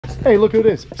Hey, look who it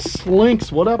is.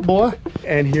 Slinks, what up, boy?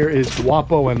 And here is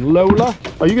Guapo and Lola.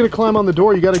 Are you gonna climb on the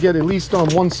door? You gotta get at least on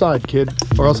one side, kid,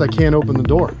 or else I can't open the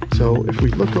door. So if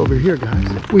we look over here,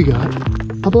 guys, we got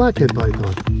a blackhead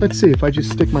python. Let's see if I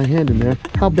just stick my hand in there,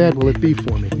 how bad will it be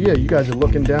for me? Yeah, you guys are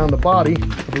looking down the body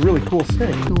of a really cool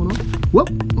snake. What's going on? Whoop,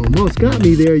 almost got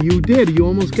me there. You did, you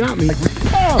almost got me.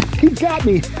 Oh, he got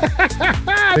me.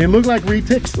 They look like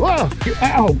retics. Whoa,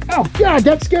 ow, oh God,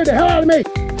 that scared the hell out of me.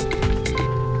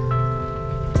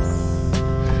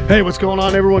 Hey, what's going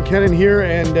on, everyone? Kenan here,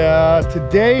 and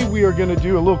today we are gonna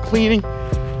do a little cleaning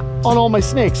on all my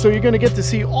snakes. So you're gonna get to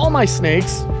see all my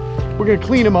snakes. We're gonna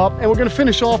clean them up, and we're gonna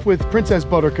finish off with Princess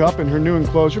Buttercup and her new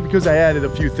enclosure because I added a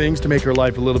few things to make her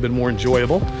life a little bit more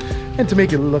enjoyable and to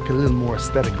make it look a little more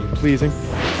aesthetically pleasing.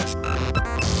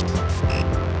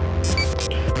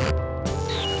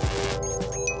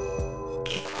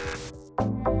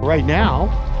 Right now,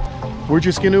 we're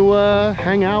just gonna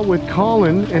hang out with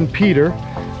Colin and Peter,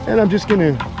 and I'm just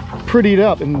gonna pretty it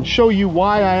up and show you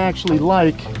why I actually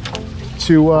like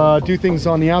to do things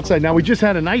on the outside. Now, we just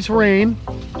had a nice rain,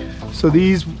 so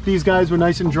these guys were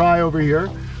nice and dry over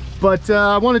here, but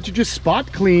I wanted to just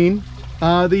spot clean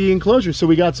the enclosure. So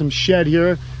we got some shed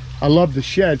here. I love the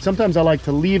shed. Sometimes I like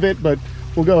to leave it, but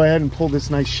we'll go ahead and pull this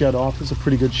nice shed off. It's a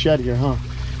pretty good shed here, huh?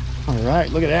 All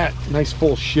right, look at that. Nice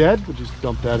full shed. We'll just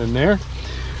dump that in there.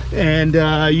 And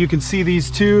you can see these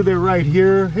two. They're right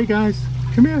here. Hey, guys,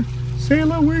 come here. Say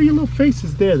hello. Where are your little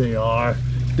faces? There they are.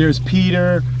 There's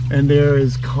Peter, and there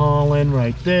is Colin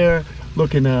right there,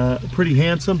 looking pretty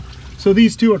handsome. So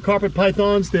these two are carpet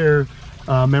pythons. They're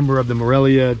a member of the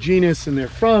Morelia genus, and they're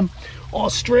from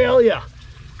Australia.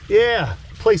 Yeah,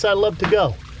 place I love to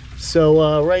go.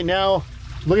 So right now,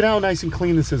 look at how nice and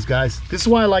clean this is, guys. This is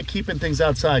why I like keeping things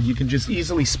outside. You can just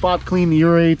easily spot clean the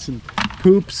urates and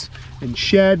poops and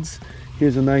sheds.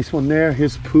 Here's a nice one there.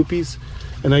 Here's poopies.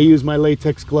 And I use my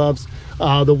latex gloves.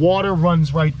 The water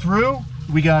runs right through.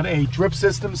 We got a drip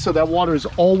system, so that water is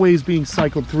always being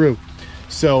cycled through.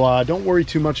 So don't worry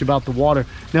too much about the water.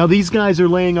 Now, these guys are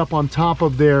laying up on top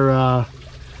of their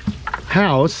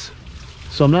house,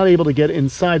 so I'm not able to get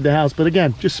inside the house. But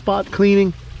again, just spot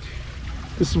cleaning.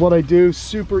 This is what I do.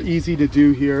 Super easy to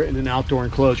do here in an outdoor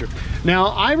enclosure. Now,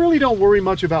 I really don't worry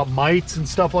much about mites and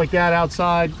stuff like that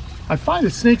outside. I find the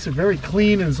snakes are very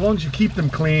clean, and as long as you keep them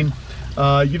clean,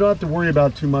 you don't have to worry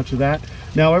about too much of that.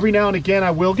 Now, every now and again,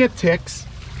 I will get ticks.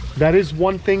 That is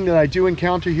one thing that I do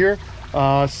encounter here.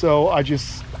 So I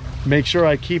just make sure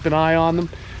I keep an eye on them,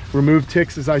 remove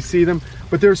ticks as I see them.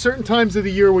 But there are certain times of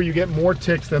the year where you get more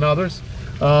ticks than others.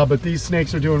 But these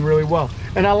snakes are doing really well.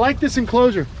 And I like this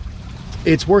enclosure.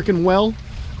 It's working well.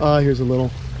 Here's a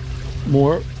little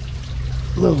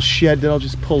shed that I'll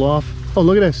just pull off. Oh,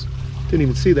 look at this. Didn't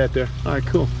even see that there. All right,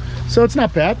 cool. So it's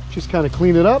not bad. Just kind of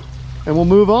clean it up and we'll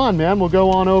move on, man. We'll go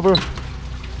on over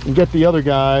and get the other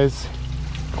guys,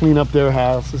 clean up their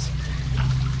houses.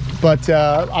 But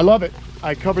I love it.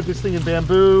 I covered this thing in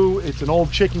bamboo. It's an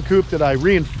old chicken coop that I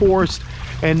reinforced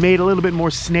and made a little bit more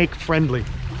snake friendly.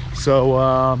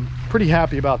 So pretty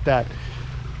happy about that.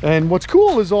 And what's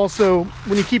cool is also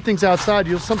when you keep things outside,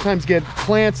 you'll sometimes get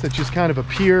plants that just kind of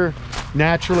appear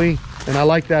naturally. And I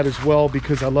like that as well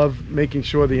because I love making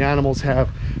sure the animals have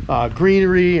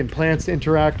greenery and plants to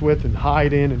interact with and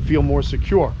hide in and feel more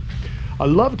secure. I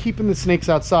love keeping the snakes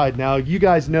outside. Now, you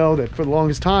guys know that for the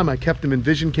longest time, I kept them in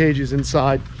vision cages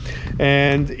inside.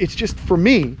 And it's just, for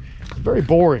me, very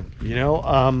boring, you know?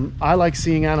 I like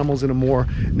seeing animals in a more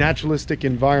naturalistic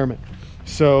environment.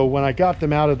 So when I got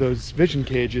them out of those vision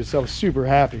cages, I was super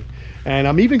happy. And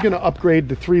I'm even gonna upgrade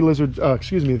the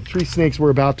the three snakes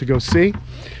we're about to go see.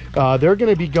 They're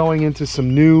gonna be going into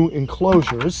some new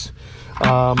enclosures,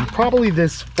 probably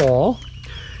this fall,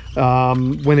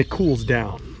 when it cools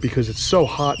down, because it's so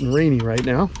hot and rainy right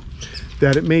now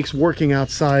that it makes working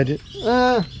outside,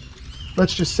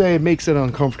 let's just say it makes it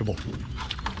uncomfortable.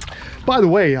 By the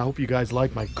way, I hope you guys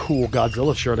like my cool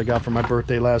Godzilla shirt I got for my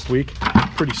birthday last week.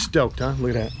 Pretty stoked, huh?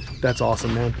 Look at that. That's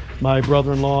awesome, man. My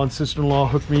brother-in-law and sister-in-law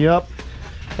hooked me up,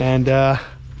 and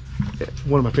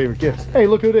one of my favorite gifts. Hey,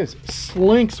 look who it is.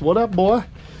 Slinks, what up, boy?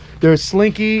 There's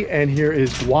Slinky, and here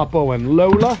is Guapo and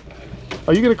Lola.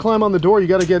 Are you gonna climb on the door? You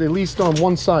gotta get at least on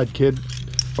one side, kid,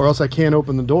 or else I can't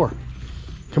open the door.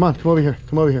 Come on, come over here,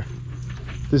 come over here.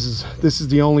 This is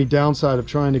the only downside of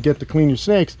trying to get to clean your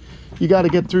snakes. You got to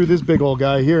get through this big old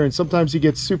guy here, and sometimes he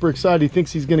gets super excited. He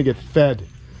thinks he's gonna get fed.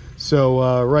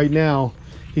 So right now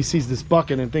he sees this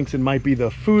bucket and thinks it might be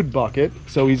the food bucket,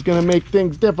 so he's gonna make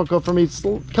things difficult for me.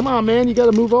 Come on, man, you got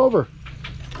to move over.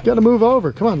 You got to move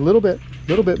over. Come on, a little bit,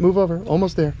 move over.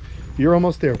 Almost there. You're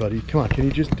almost there, buddy. Come on, can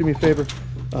you just do me a favor?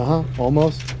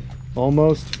 Almost.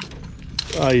 Almost.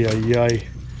 Ay, ay, ay.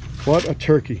 What a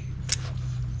turkey.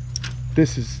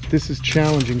 This is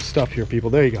challenging stuff here, people.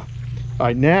 There you go. All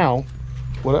right, now,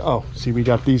 what? Oh, see, we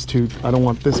got these two. I don't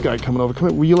want this guy coming over. Come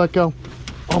here, will you let go?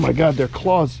 Oh my God, their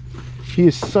claws.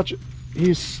 He's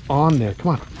on there.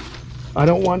 Come on. I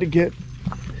don't want to get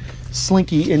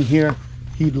Slinky in here.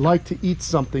 He'd like to eat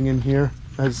something in here,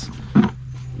 as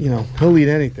you know, he'll eat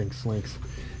anything, Slinks.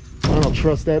 I don't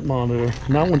trust that monitor,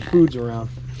 not when food's around.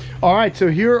 All right, so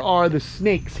here are the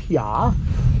snakes here,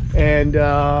 and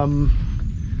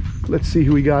let's see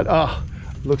who we got. Oh,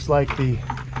 looks like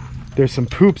there's some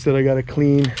poops that I got to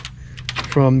clean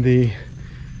from the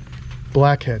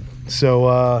blackhead.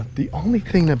 So the only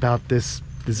thing about this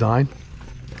design,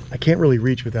 I can't really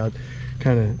reach without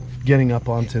kind of getting up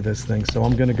onto this thing. So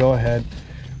I'm going to go ahead.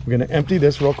 We're going to empty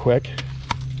this real quick.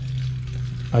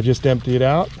 I just empty it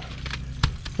out.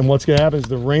 And what's going to happen is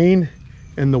the rain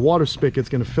and the water spigot's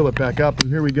going to fill it back up.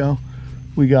 And here we go.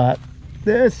 We got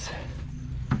this.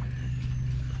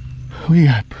 We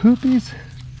got poopies.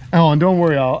 Oh, and don't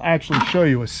worry, I'll actually show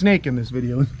you a snake in this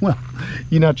video as well.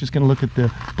 You're not just going to look at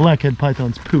the blackhead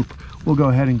python's poop. We'll go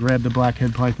ahead and grab the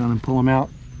blackhead python and pull him out.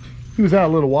 He was out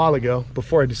a little while ago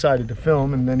before I decided to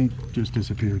film, and then he just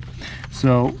disappeared.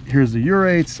 So here's the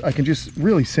urates. I can just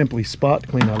really simply spot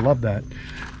clean. I love that.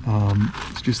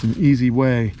 It's just an easy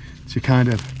way to kind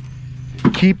of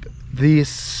keep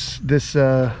this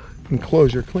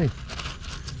enclosure clean.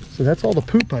 So that's all the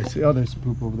poop I see. Oh, there's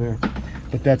poop over there,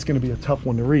 but that's going to be a tough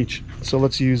one to reach. So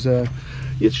let's use an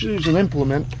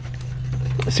implement.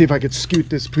 Let's see if I could scoot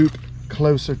this poop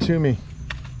closer to me.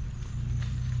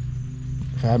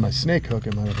 If I had my snake hook,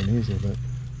 it might have been easier, but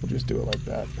we'll just do it like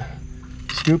that.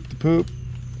 Scoop the poop.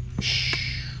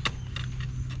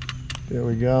 There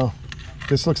we go.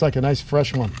 This looks like a nice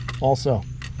fresh one also,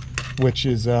 which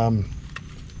is,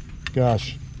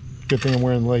 gosh, good thing I'm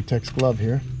wearing the latex glove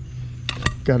here.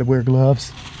 Got to wear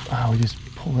gloves. Oh, we just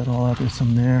pull it all out. There's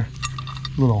some there.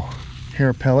 Little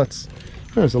hair pellets.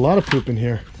 There's a lot of poop in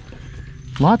here.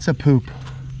 Lots of poop.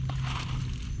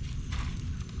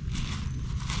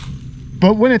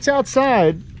 But when it's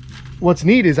outside, what's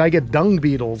neat is I get dung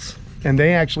beetles, and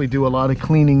they actually do a lot of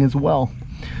cleaning as well.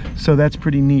 So that's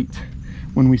pretty neat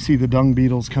when we see the dung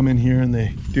beetles come in here and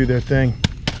they do their thing.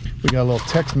 We got a little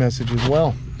text message as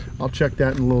well. I'll check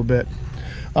that in a little bit.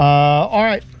 All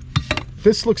right,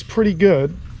 this looks pretty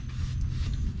good.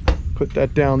 Put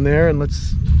that down there, and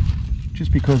let's,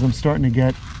 just because I'm starting to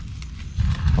get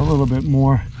a little bit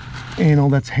more anal,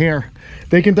 that's hair.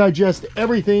 They can digest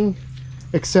everything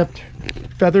except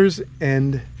feathers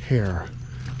and hair.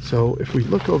 So if we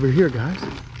look over here, guys,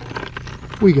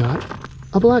 we got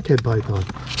a blackhead python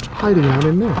hiding out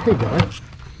in there. Hey guys,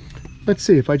 let's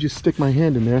see if I just stick my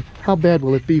hand in there, how bad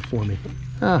will it be for me?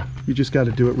 Ah, you just got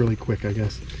to do it really quick, I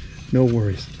guess. No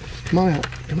worries. Come on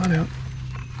out, come on out,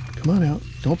 come on out.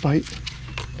 Don't bite,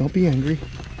 don't be angry.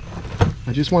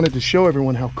 I just wanted to show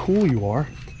everyone how cool you are,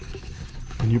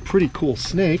 and you're a pretty cool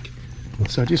snake.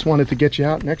 So I just wanted to get you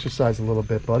out and exercise a little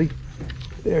bit, buddy.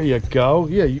 There you go.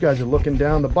 Yeah, you guys are looking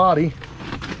down the body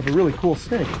of a really cool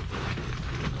snake.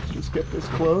 Let's just get this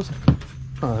closed.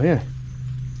 Oh yeah.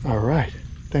 All right.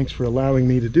 Thanks for allowing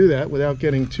me to do that without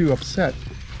getting too upset.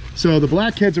 So the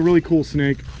blackhead's a really cool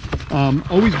snake.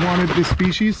 Always wanted this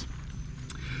species.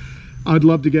 I'd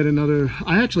love to get another.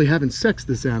 I actually haven't sexed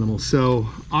this animal, so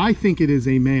I think it is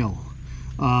a male.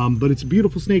 But it's a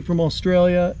beautiful snake from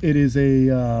Australia. It is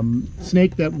a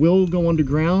snake that will go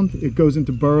underground. It goes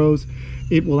into burrows.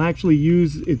 It will actually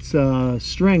use its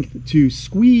strength to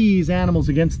squeeze animals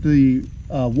against the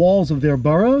walls of their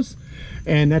burrows,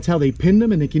 and that's how they pin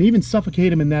them, and they can even suffocate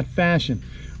them in that fashion.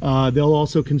 They'll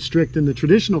also constrict in the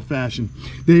traditional fashion.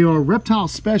 They are reptile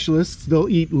specialists. They'll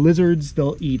eat lizards,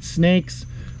 they'll eat snakes.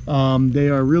 They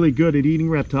are really good at eating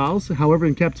reptiles. However,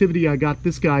 in captivity, I got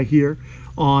this guy here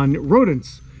on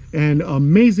rodents, and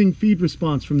amazing feed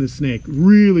response from this snake.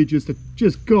 Really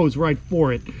just goes right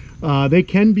for it. They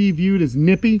can be viewed as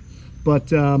nippy, but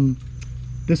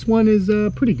this one is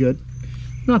pretty good.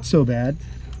 Not so bad.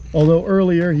 Although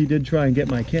earlier he did try and get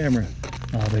my camera.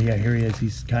 But yeah, here he is.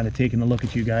 He's kind of taking a look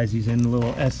at you guys. He's in a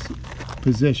little S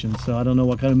position, so I don't know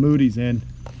what kind of mood he's in.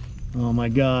 Oh my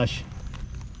gosh.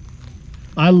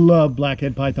 I love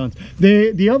blackhead pythons.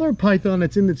 The other python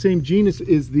that's in the same genus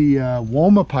is the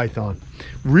Woma python.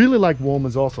 Really like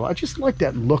Womas also. I just like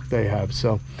that look they have.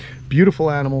 So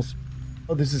beautiful animals.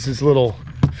 Oh, this is his little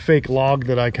fake log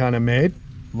that I kind of made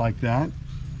like that.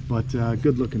 But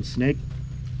good looking snake.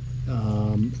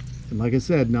 And like I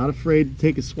said, not afraid to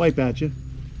take a swipe at you.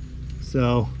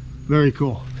 So very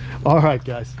cool. All right,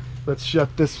 guys, let's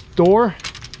shut this door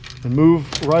and move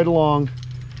right along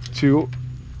to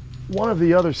one of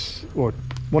the other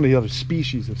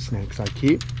species of snakes I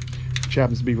keep, which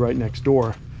happens to be right next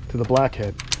door to the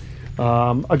blackhead.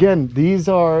 Again, these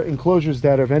are enclosures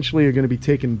that eventually are going to be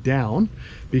taken down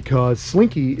because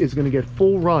Slinky is going to get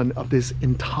full run of this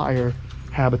entire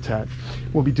habitat.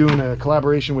 We'll be doing a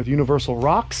collaboration with Universal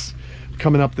Rocks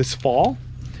coming up this fall.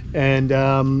 And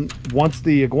once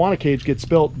the iguana cage gets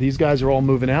built, these guys are all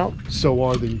moving out. So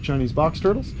are the Chinese box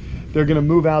turtles. They're going to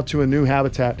move out to a new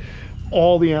habitat.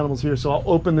 All the animals here. So I'll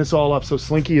open this all up. So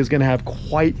Slinky is going to have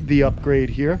quite the upgrade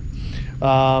here.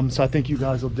 So I think you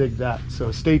guys will dig that.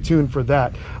 So stay tuned for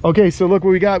that. Okay, so look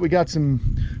what we got. We got some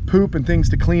poop and things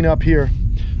to clean up here.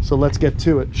 So let's get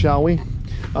to it, shall we?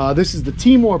 This is the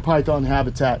Timor python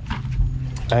habitat.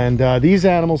 And these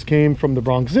animals came from the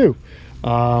Bronx Zoo.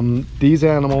 These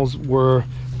animals were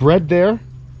bred there,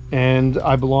 and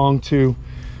I belong to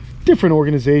different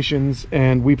organizations,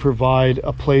 and we provide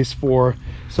a place for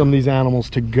some of these animals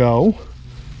to go.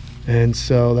 And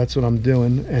so that's what I'm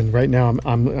doing. And right now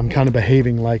I'm kind of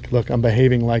behaving like, look, I'm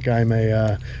behaving like I'm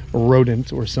a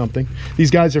rodent or something.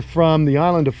 These guys are from the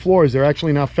island of Flores. They're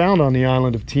actually not found on the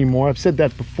island of Timor. I've said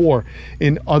that before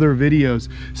in other videos.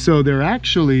 So they're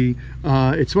actually,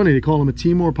 it's funny, they call them a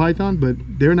Timor python, but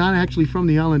they're not actually from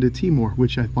the island of Timor,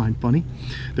 which I find funny.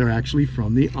 They're actually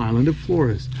from the island of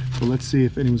Flores. So let's see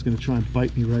if anyone's gonna try and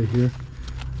bite me right here.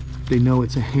 They know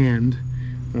it's a hand,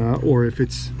 or if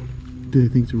it's, do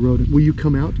they think it's a rodent? Will you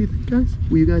come out, do you think, guys?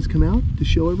 Will you guys come out to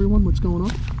show everyone what's going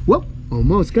on? Whoop,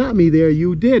 almost got me there.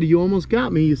 You did. You almost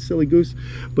got me, you silly goose.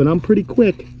 But I'm pretty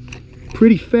quick,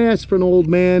 pretty fast for an old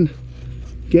man.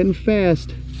 Getting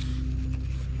fast.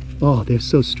 Oh, they're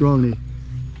so strong.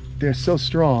 They're so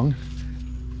strong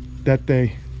that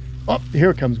they... Oh,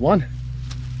 here comes one.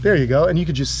 There you go. And you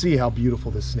can just see how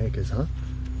beautiful this snake is, huh?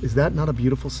 Is that not a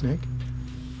beautiful snake?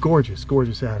 Gorgeous,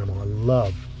 gorgeous animal. I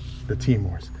love the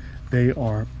Timors. They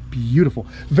are beautiful.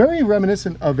 Very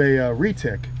reminiscent of a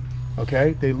retic,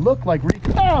 okay? They look like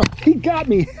oh, he got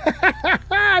me.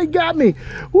 He got me.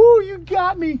 Woo, you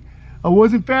got me. I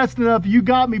wasn't fast enough. You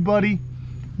got me, buddy.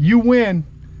 You win.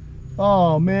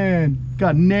 Oh, man.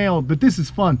 Got nailed, but this is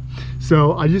fun.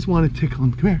 So I just want to tickle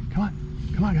him. Come here. Come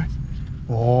on. Come on, guys.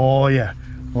 Oh, yeah.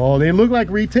 Oh, they look like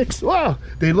retics. Wow.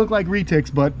 They look like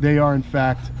retics, but they are, in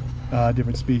fact,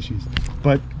 different species.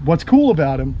 But what's cool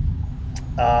about them,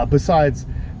 besides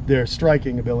their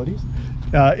striking abilities,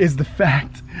 is the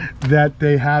fact that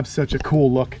they have such a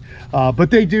cool look.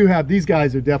 But they do have, these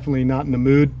guys are definitely not in the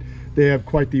mood. They have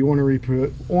quite the ornery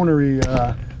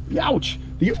ouch,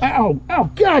 ow,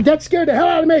 God, that scared the hell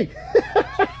out of me.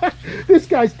 This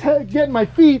guy's getting my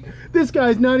feet. This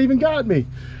guy's not even got me.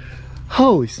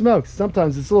 Holy smokes,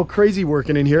 sometimes it's a little crazy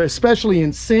working in here, especially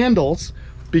in sandals,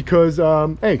 because,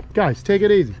 hey, guys, take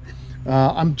it easy.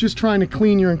 I'm just trying to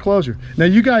clean your enclosure. Now,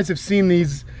 you guys have seen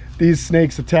these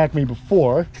snakes attack me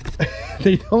before.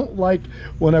 They don't like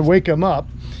when I wake them up,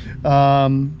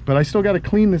 but I still got to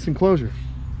clean this enclosure.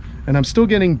 And I'm still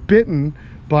getting bitten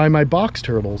by my box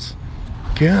turtles.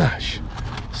 Gosh,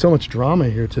 so much drama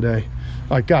here today.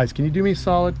 All right, guys, can you do me a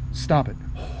solid? Stop it.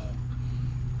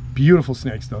 Beautiful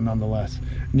snakes, though, nonetheless.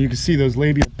 And you can see those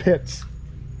labial pits.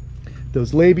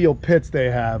 Those labial pits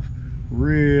they have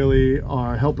really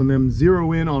are helping them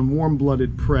zero in on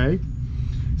warm-blooded prey.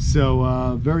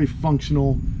 So very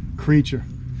functional creature.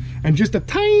 And just a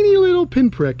tiny little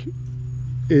pinprick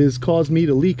is caused me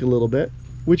to leak a little bit,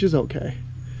 which is okay.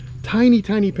 Tiny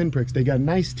pinpricks. They got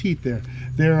nice teeth there.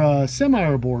 They're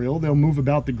semi-arboreal. They'll move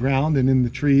about the ground and in the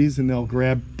trees, and they'll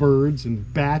grab birds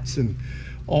and bats and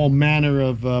all manner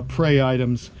of prey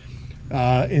items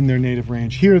in their native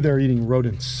range. Here they're eating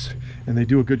rodents, and they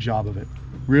do a good job of it.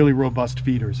 Really robust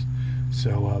feeders.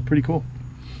 So pretty cool.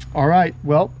 All right,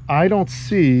 well, I don't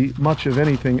see much of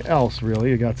anything else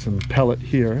really. I got some pellet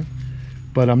here,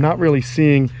 but I'm not really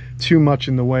seeing too much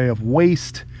in the way of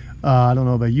waste. I don't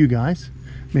know about you guys.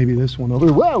 Maybe this one over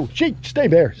there. Whoa, gee, stay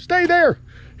there, stay there.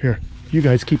 Here, you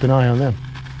guys keep an eye on them.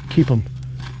 Keep them.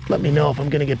 Let me know if I'm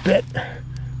gonna get bit.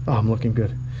 Oh, I'm looking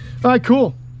good. All right,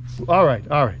 cool. All right.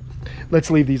 Let's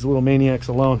leave these little maniacs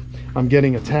alone. I'm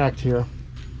getting attacked here.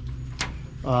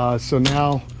 So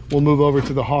now we'll move over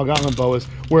to the Hog Island boas,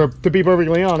 where, to be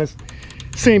perfectly honest,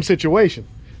 same situation.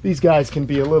 These guys can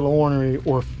be a little ornery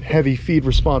or heavy feed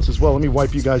response as well. Let me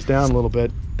wipe you guys down a little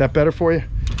bit. That better for you?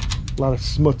 A lot of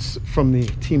smuts from the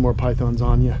Timor pythons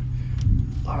on you.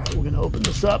 All right, we're gonna open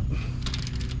this up.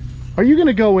 Are you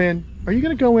gonna go in? Are you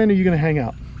gonna go in or are you gonna hang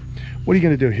out? What are you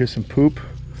gonna do? Here's some poop.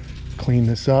 Clean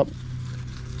this up.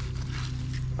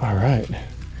 All right.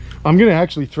 I'm gonna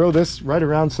actually throw this right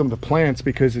around some of the plants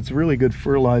because it's really good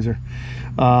fertilizer.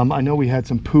 I know we had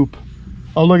some poop.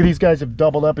 Oh, look at these guys have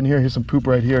doubled up in here. Here's some poop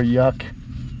right here. Yuck.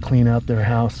 Clean out their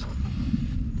house.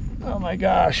 Oh my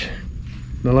gosh.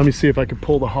 Now let me see if I can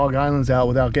pull the hog islands out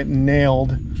without getting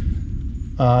nailed.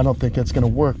 I don't think that's gonna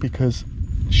work because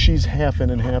she's half in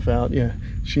and half out. Yeah,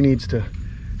 she needs to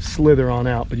slither on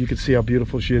out, but you can see how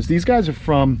beautiful she is. These guys are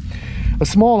from a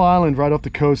small island right off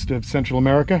the coast of Central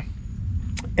America,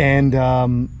 and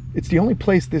it's the only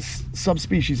place this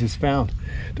subspecies is found.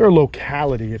 They're a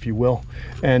locality, if you will,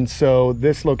 and so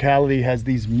this locality has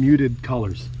these muted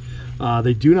colors.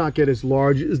 They do not get as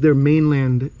large as their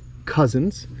mainland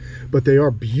cousins, but they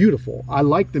are beautiful. I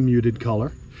like the muted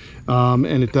color.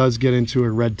 And it does get into a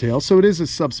red tail, so it is a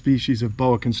subspecies of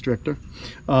boa constrictor.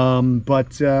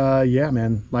 Yeah,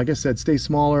 man, like I said, stay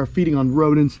smaller, feeding on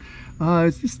rodents.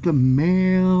 Is this the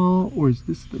male or is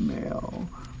this the male?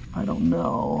 I don't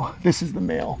know. This is the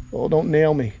male. Oh, don't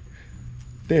nail me.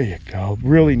 There you go.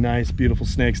 Really nice, beautiful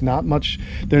snakes. Not much,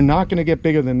 they're not going to get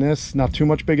bigger than this, not too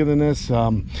much bigger than this.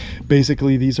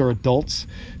 Basically, these are adults,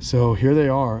 so here they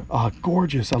are.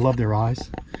 Gorgeous. I love their eyes.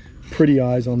 Pretty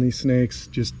eyes on these snakes,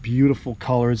 just beautiful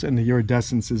colors, and the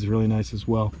iridescence is really nice as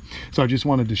well. So I just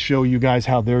wanted to show you guys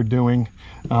how they're doing,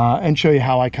 and show you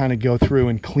how I kind of go through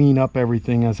and clean up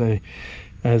everything as I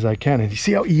can. And you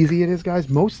see how easy it is, guys?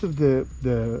 Most of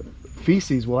the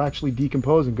feces will actually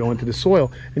decompose and go into the soil,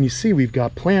 and you see we've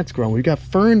got plants growing, we've got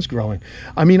ferns growing.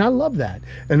 I mean, I love that.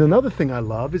 And another thing I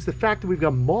love is the fact that we've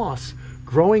got moss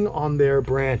growing on their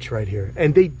branch right here,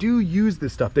 and they do use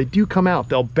this stuff. They do come out,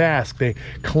 they'll bask, they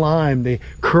climb, they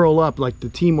curl up, like the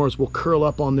Timors will curl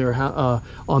up on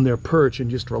their perch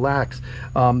and just relax.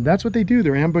 That's what they do.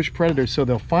 They're ambush predators, so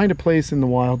they'll find a place in the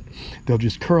wild, they'll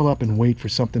just curl up and wait for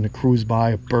something to cruise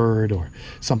by, a bird or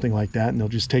something like that, and they'll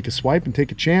just take a swipe and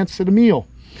take a chance at a meal.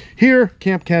 Here,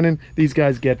 Kamp Kenan, these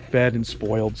guys get fed and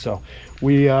spoiled, so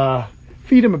we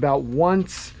feed them about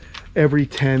once every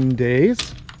 10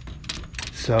 days.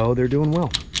 So they're doing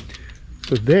well.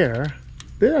 So there,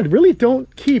 I really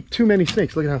don't keep too many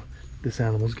snakes. Look at how this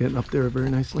animal's getting up there very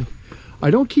nicely.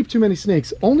 I don't keep too many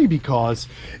snakes only because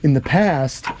in the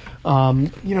past,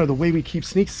 you know, the way we keep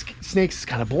snakes is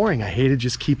kind of boring. I hated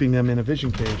just keeping them in a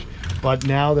vision cage. But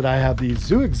now that I have these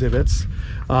zoo exhibits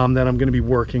that I'm going to be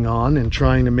working on and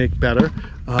trying to make better,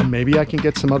 maybe I can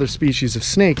get some other species of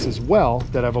snakes as well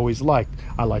that I've always liked.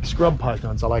 I like scrub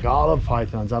pythons. I like olive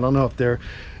pythons. I don't know if they're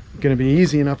going to be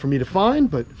easy enough for me to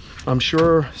find, but I'm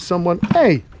sure someone...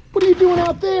 Hey, what are you doing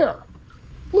out there?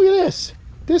 Look at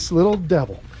this little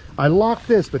devil. I locked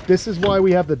this, but this is why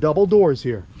we have the double doors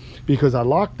here, because I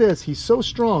locked this. He's so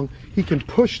strong he can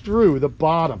push through the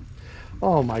bottom.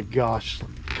 Oh my gosh,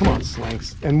 come on,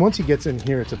 Slanks. And once he gets in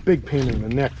here, it's a big pain in the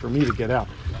neck for me to get out.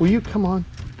 Will you come on?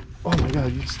 Oh my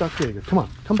god, you're stuck there. Come on,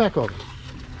 come back over.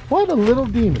 What a little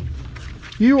demon.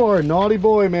 You are a naughty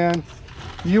boy, man.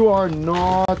 You are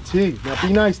naughty. Now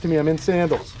be nice to me, I'm in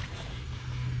sandals.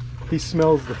 He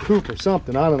smells the poop or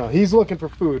something, I don't know. He's looking for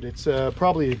food. It's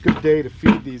probably a good day to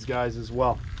feed these guys as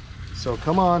well. So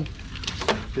come on,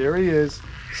 there he is.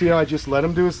 See how I just let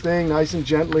him do his thing nice and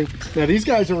gently. Now these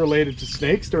guys are related to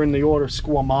snakes. They're in the order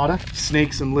Squamata.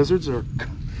 Snakes and lizards are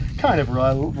kind of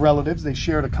relatives. They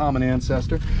shared a common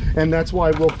ancestor, and that's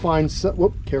why we'll find some...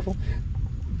 Whoop, careful.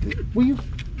 Will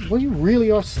you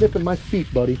really are sniffing my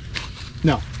feet, buddy?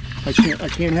 No, I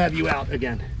can't have you out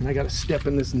again. And I gotta step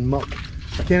in this muck.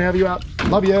 I can't have you out.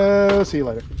 Love you. See you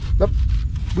later. Nope.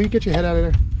 Will you get your head out of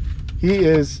there? He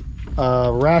is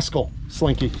a rascal,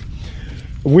 Slinky.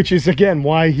 Which is again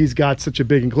why he's got such a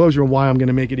big enclosure and why I'm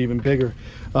gonna make it even bigger,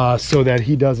 so that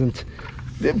he doesn't,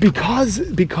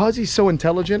 because he's so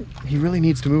intelligent, he really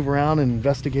needs to move around and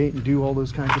investigate and do all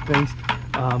those kinds of things.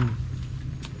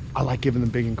 I like giving them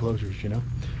big enclosures, you know.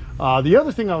 The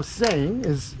other thing I was saying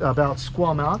is about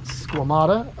Squamata,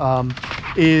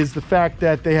 is the fact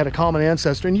that they had a common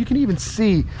ancestor, and you can even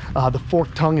see the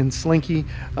forked tongue in Slinky,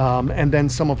 and then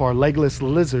some of our legless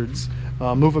lizards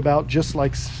move about just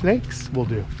like snakes will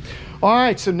do. All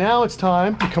right, so now it's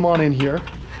time to come on in here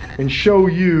and show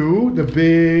you the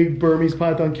big Burmese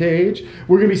python cage.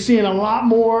 We're gonna be seeing a lot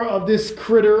more of this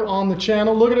critter on the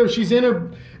channel. Look at her, she's in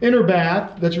her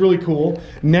bath. That's really cool.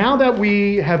 Now that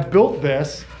we have built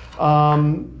this,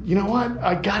 you know what?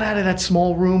 I got out of that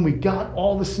small room. We got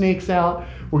all the snakes out.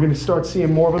 We're going to start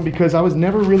seeing more of them because I was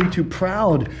never really too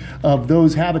proud of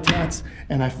those habitats.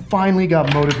 And I finally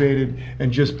got motivated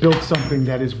and just built something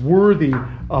that is worthy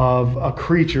of a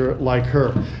creature like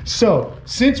her. So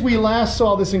since we last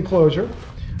saw this enclosure,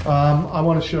 I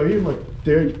want to show you, look,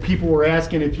 there, people were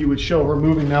asking if you would show her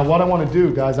moving. Now what I want to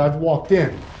do, guys, I've walked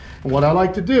in And what I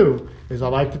like to do is I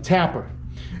like to tap her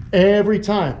every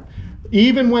time.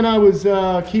 Even when I was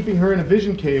keeping her in a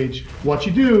vision cage, what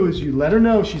you do is you let her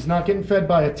know she's not getting fed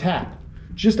by a tap.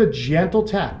 Just a gentle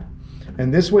tap.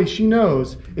 And this way she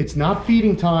knows it's not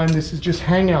feeding time, this is just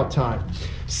hangout time.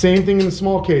 Same thing in the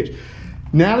small cage.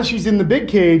 Now that she's in the big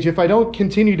cage, if I don't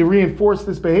continue to reinforce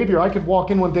this behavior, I could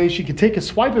walk in one day, she could take a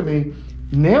swipe at me,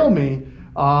 nail me,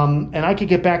 and I could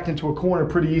get backed into a corner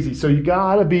pretty easy. So you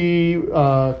gotta be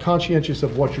conscientious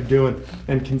of what you're doing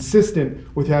and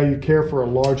consistent with how you care for a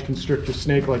large constrictor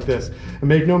snake like this. And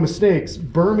make no mistakes,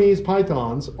 Burmese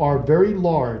pythons are very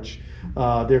large.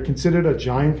 They're considered a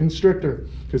giant constrictor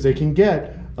because they can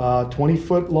get 20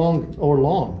 foot long or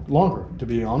longer, to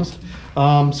be honest.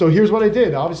 So here's what I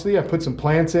did. Obviously, I put some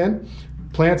plants in.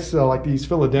 Plants like these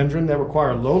philodendron that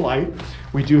require low light.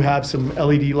 We do have some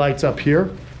LED lights up here.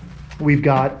 We've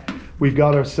got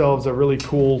ourselves a really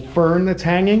cool fern that's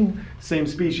hanging. Same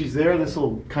species there. This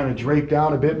will kind of drape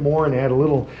down a bit more and add a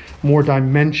little more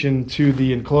dimension to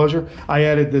the enclosure. I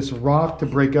added this rock to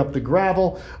break up the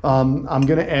gravel. I'm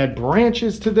gonna add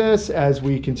branches to this as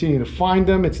we continue to find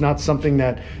them. It's not something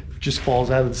that just falls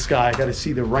out of the sky. I got to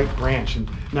see the right branch. And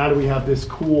now that we have this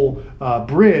cool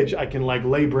bridge, I can like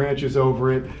lay branches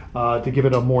over it to give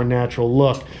it a more natural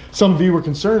look. Some of you were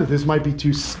concerned that this might be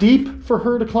too steep for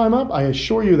her to climb up. I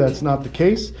assure you that's not the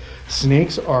case.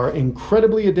 Snakes are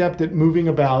incredibly adept at moving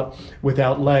about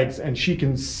without legs, and she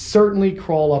can certainly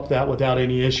crawl up that without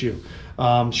any issue.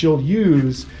 She'll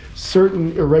use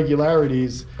certain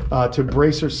irregularities to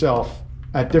brace herself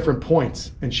at different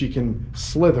points, and she can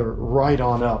slither right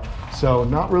on up. So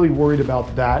not really worried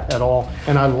about that at all.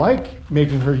 And I like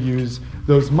making her use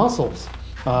those muscles.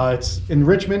 It's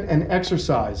enrichment and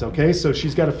exercise, okay? So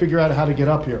she's got to figure out how to get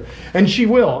up here. And she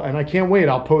will, and I can't wait.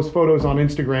 I'll post photos on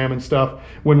Instagram and stuff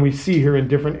when we see her in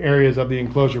different areas of the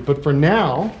enclosure. But for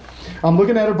now, I'm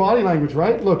looking at her body language,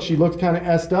 right? Look, she looks kind of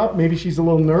essed up. Maybe she's a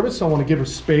little nervous, so I want to give her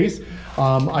space.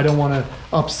 I don't want to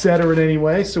upset her in any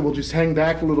way, so we'll just hang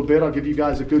back a little bit. I'll give you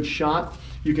guys a good shot.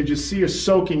 You can just see her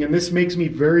soaking, and this makes me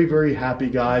very, very happy,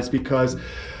 guys, because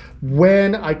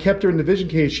when I kept her in the vision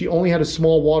cage, she only had a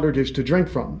small water dish to drink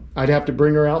from. I'd have to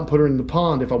bring her out and put her in the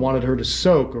pond if I wanted her to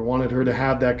soak or wanted her to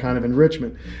have that kind of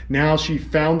enrichment. Now she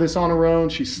found this on her own.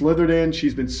 She slithered in.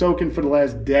 She's been soaking for the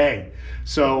last day.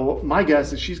 So my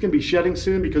guess is she's going to be shedding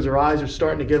soon because her eyes are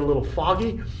starting to get a little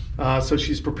foggy. So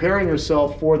she's preparing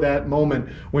herself for that moment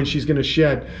when she's going to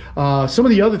shed. Some of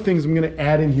the other things I'm going to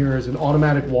add in here is an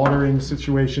automatic watering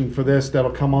situation for this that'll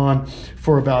come on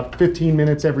for about 15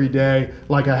 minutes every day,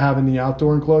 like I have in the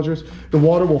outdoor enclosures. The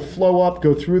water will flow up,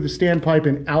 go through the standpipe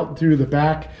and out through the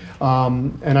back,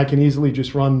 and I can easily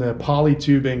just run the poly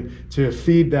tubing to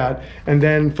feed that. And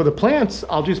then for the plants,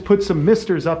 I'll just put some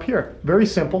misters up here. Very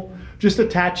simple. Just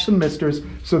attach some misters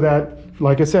so that,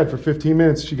 like I said, for 15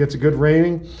 minutes she gets a good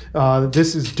raining.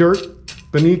 This is dirt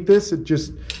beneath this. It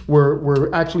just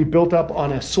we're actually built up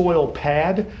on a soil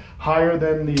pad higher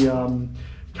than the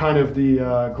kind of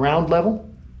the ground level,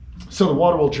 so the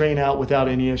water will drain out without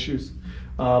any issues.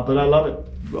 But I love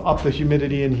it. Up the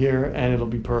humidity in here and it'll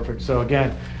be perfect. So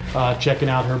again, checking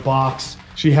out her box.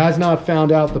 She has not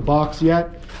found out the box yet.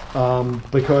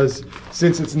 Because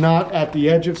since it's not at the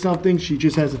edge of something, she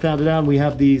just hasn't found it out. We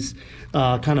have these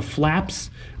kind of flaps.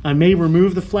 I may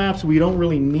remove the flaps. We don't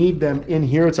really need them in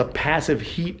here. It's a passive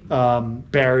heat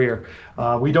barrier.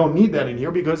 We don't need that in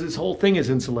here because this whole thing is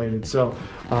insulated. So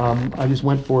I just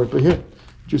went for it. But here,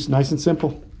 just nice and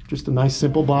simple. Just a nice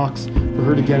simple box for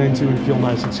her to get into and feel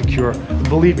nice and secure. And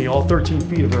believe me, all 13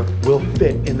 feet of her will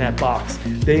fit in that box.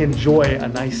 They enjoy a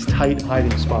nice tight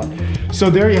hiding spot. So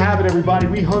there you have it, everybody.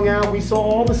 We hung out, we saw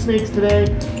all the snakes today,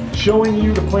 showing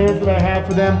you the plans that I have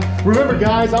for them. Remember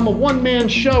guys, I'm a one-man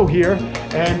show here,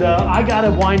 and I gotta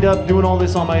wind up doing all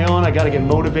this on my own. I gotta get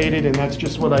motivated, and that's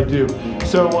just what I do.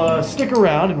 So stick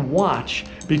around and watch,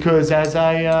 because as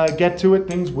I get to it,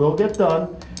 things will get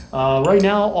done. Right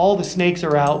now, all the snakes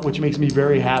are out, which makes me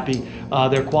very happy.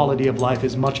 Their quality of life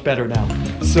is much better now.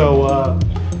 So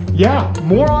yeah,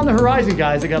 more on the horizon,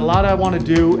 guys. I got a lot I want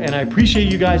to do, and I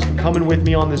appreciate you guys for coming with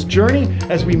me on this journey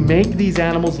as we make these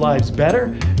animals' lives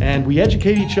better, and we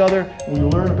educate each other, and we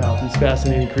learn about these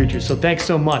fascinating creatures. So thanks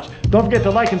so much. Don't forget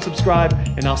to like and subscribe,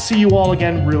 and I'll see you all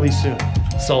again really soon.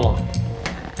 So long.